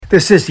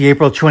This is the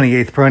April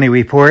 28th Peroni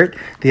Report.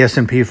 The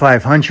S&P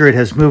 500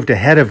 has moved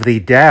ahead of the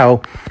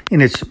Dow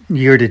in its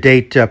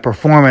year-to-date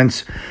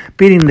performance,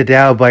 beating the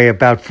Dow by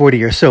about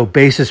 40 or so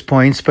basis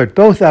points, but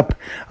both up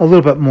a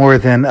little bit more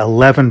than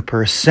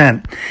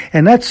 11%.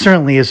 And that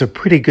certainly is a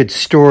pretty good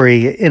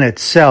story in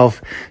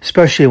itself,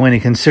 especially when you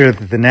consider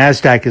that the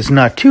NASDAQ is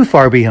not too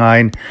far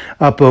behind,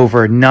 up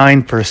over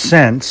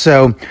 9%.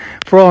 So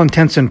for all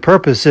intents and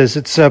purposes,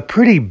 it's a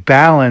pretty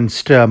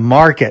balanced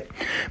market.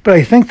 But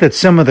I think that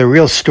some of the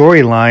real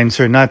storylines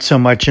are not so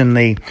much in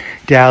the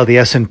Dow, the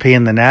S&P,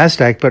 and the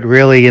NASDAQ, but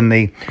really in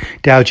the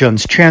Dow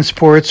Jones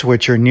Transports,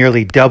 which are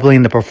nearly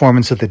doubling the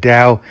performance of the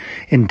Dow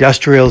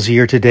Industrials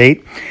year to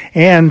date,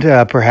 and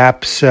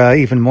perhaps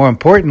even more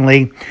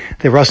importantly,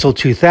 the Russell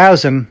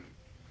 2000,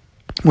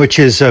 which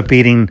is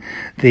beating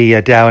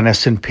the Dow and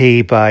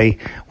S&P by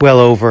well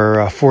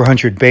over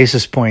 400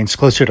 basis points,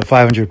 closer to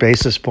 500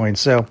 basis points.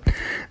 So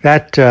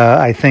that,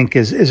 I think,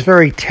 is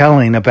very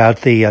telling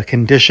about the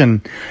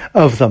condition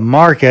of the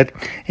market.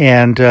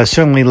 And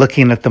certainly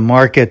looking at the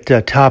market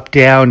top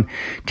down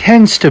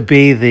tends to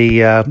be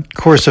the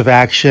course of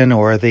action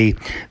or the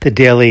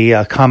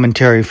daily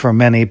commentary for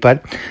many.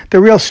 But the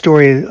real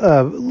story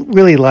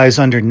really lies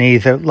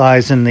underneath. It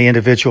lies in the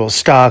individual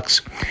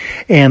stocks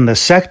and the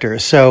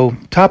sectors. So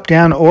top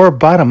down or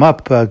bottom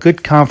up,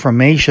 good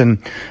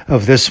confirmation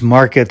of this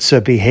market's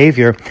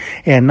behavior,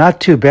 and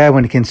not too bad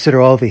when you consider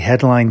all the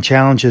headline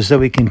challenges that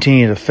we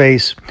continue to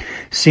face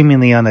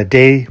seemingly on a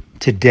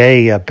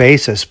day-to-day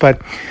basis.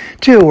 But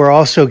two, we're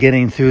also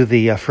getting through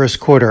the first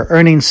quarter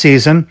earnings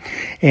season,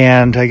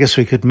 and I guess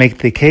we could make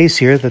the case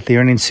here that the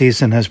earnings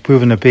season has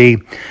proven to be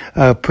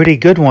a pretty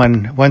good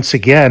one once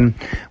again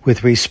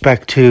with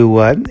respect to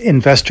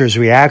investors'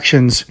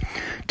 reactions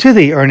to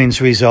the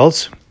earnings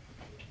results.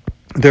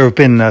 There have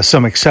been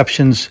some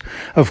exceptions,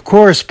 of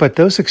course, but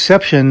those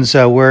exceptions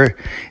where it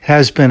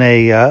has been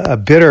a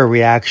bitter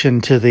reaction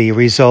to the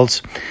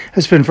results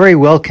has been very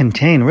well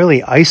contained,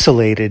 really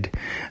isolated.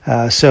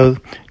 So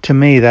to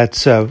me,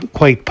 that's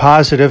quite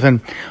positive.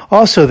 And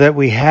also that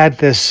we had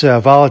this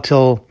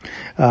volatile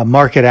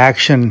market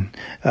action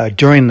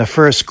during the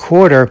first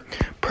quarter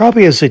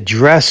probably has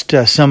addressed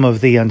some of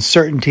the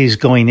uncertainties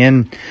going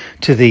in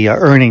to the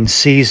earnings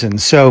season.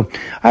 So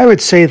I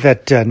would say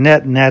that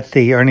net,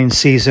 the earnings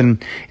season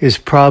is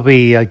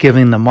probably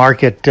giving the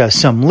market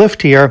some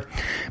lift here.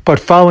 But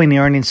following the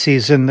earnings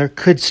season, there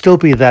could still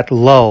be that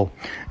lull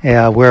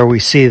where we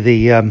see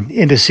the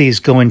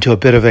indices go into a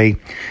bit of a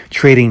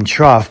trading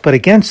trough. But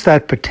against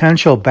that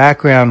potential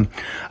background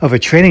of a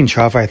trading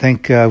trough, I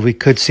think we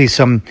could see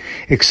some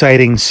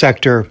exciting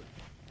sector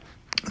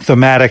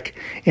thematic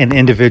and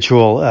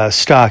individual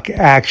stock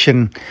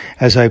action,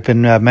 as I've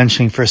been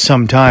mentioning for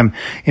some time,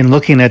 in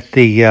looking at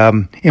the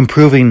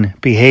improving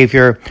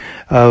behavior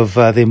of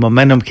the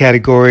momentum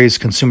categories,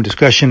 consumer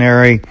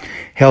discretionary,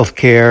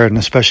 healthcare, and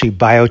especially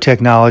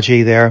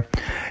biotechnology there,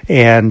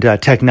 and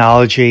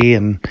technology,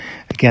 and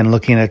again,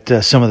 looking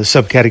at some of the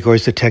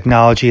subcategories of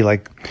technology,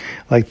 like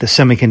the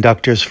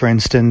semiconductors, for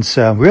instance,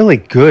 really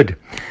good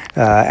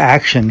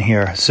action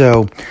here.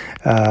 So,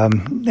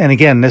 and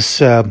again,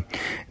 this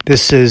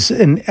is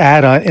an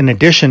add-on in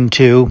addition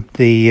to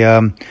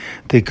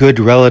the good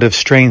relative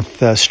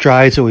strength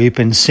strides that we've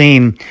been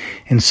seeing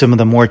in some of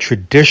the more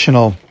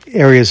traditional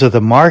areas of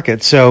the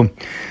market. So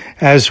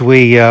as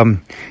we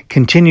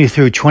continue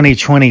through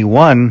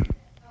 2021,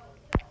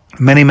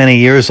 many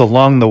years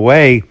along the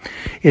way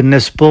in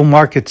this bull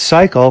market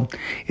cycle,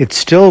 it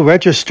still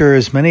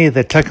registers many of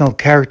the technical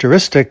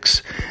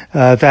characteristics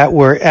that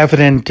were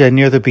evident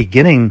near the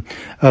beginning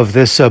of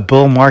this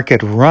bull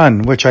market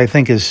run, which I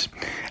think is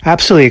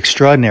absolutely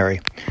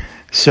extraordinary.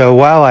 So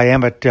while I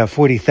am at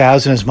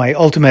 40,000 as my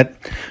ultimate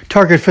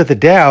target for the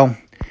Dow,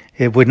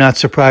 it would not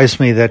surprise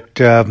me that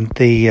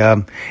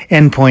the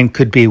endpoint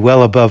could be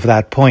well above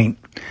that point.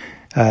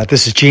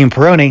 This is Gene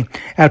Peroni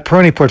at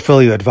Peroni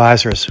Portfolio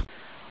Advisors.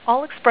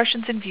 All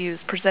expressions and views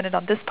presented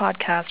on this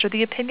podcast are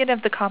the opinion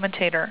of the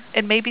commentator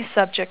and may be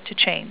subject to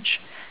change.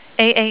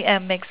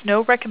 AAM makes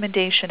no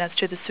recommendation as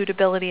to the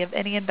suitability of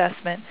any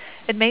investment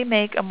and may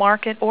make a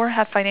market or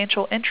have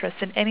financial interest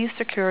in any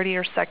security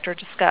or sector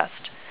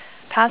discussed.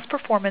 Past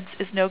performance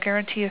is no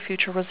guarantee of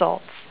future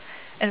results.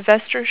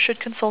 Investors should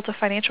consult a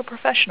financial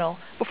professional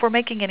before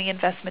making any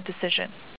investment decision.